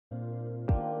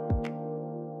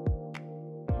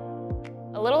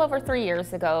A little over 3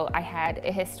 years ago, I had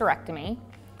a hysterectomy,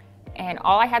 and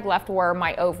all I had left were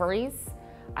my ovaries.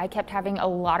 I kept having a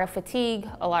lot of fatigue,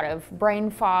 a lot of brain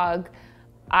fog.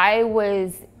 I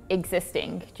was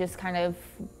existing, just kind of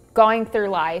going through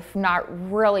life, not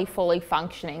really fully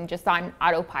functioning, just on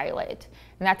autopilot.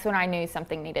 And that's when I knew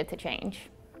something needed to change.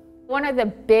 One of the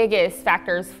biggest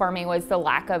factors for me was the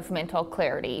lack of mental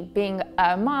clarity. Being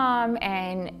a mom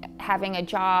and having a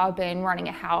job and running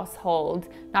a household,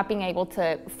 not being able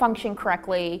to function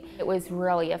correctly, it was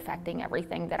really affecting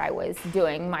everything that I was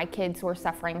doing. My kids were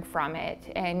suffering from it,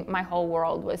 and my whole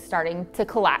world was starting to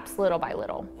collapse little by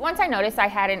little. Once I noticed I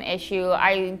had an issue,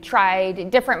 I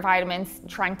tried different vitamins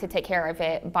trying to take care of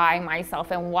it by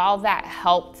myself, and while that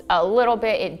helped a little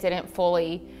bit, it didn't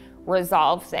fully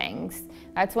resolve things.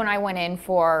 That's when I went in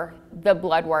for the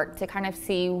blood work to kind of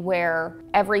see where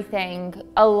everything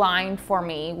aligned for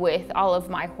me with all of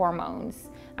my hormones.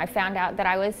 I found out that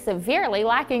I was severely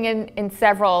lacking in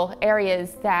several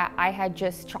areas that I had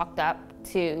just chalked up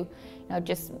to,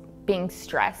 just being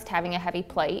stressed, having a heavy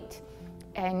plate,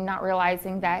 and not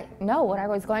realizing that, no, what I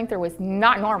was going through was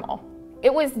not normal.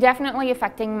 It was definitely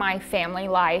affecting my family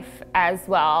life as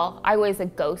well. I was a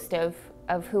ghost of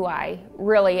who I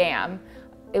really am.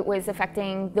 It was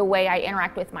affecting the way I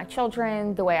interact with my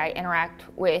children, the way I interact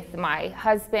with my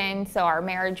husband, so our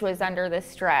marriage was under the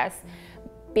stress.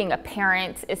 Being a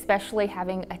parent, especially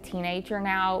having a teenager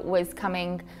now, was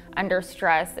coming under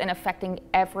stress and affecting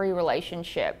every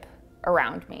relationship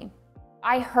around me.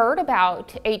 I heard about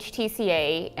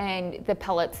HTCA and the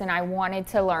pellets, and I wanted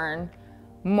to learn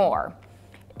more.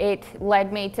 It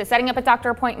led me to setting up a doctor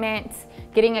appointment,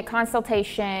 getting a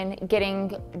consultation,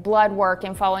 getting blood work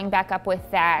and following back up with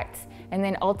that, and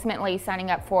then ultimately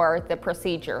signing up for the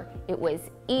procedure. It was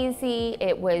easy,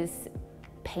 it was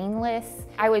painless.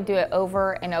 I would do it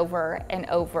over and over and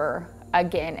over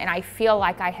again, and I feel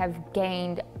like I have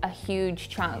gained a huge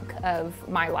chunk of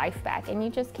my life back, and you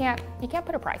can't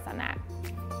put a price on that.